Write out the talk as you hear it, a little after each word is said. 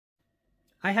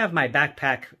I have my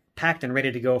backpack packed and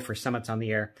ready to go for summits on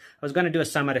the air. I was going to do a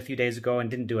summit a few days ago and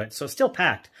didn't do it, so it's still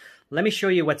packed. Let me show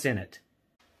you what's in it.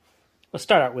 Let's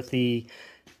start out with the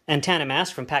antenna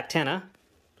mast from Pactena.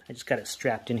 I just got it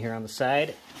strapped in here on the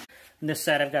side. On this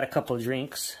side I've got a couple of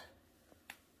drinks.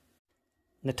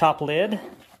 In the top lid,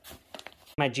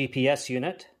 my GPS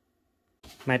unit,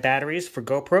 my batteries for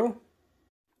GoPro.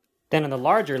 Then in the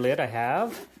larger lid I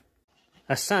have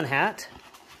a sun hat,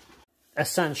 a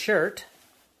sun shirt,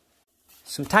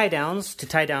 some tie downs to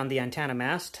tie down the antenna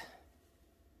mast,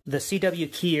 the CW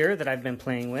keyer that I've been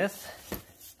playing with,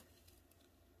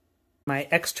 my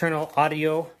external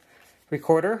audio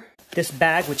recorder, this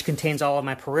bag which contains all of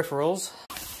my peripherals,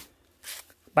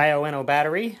 Bioenno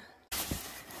battery,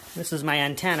 this is my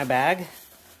antenna bag,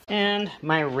 and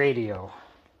my radio.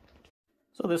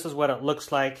 So this is what it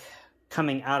looks like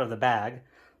coming out of the bag.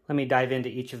 Let me dive into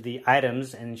each of the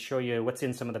items and show you what's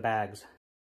in some of the bags.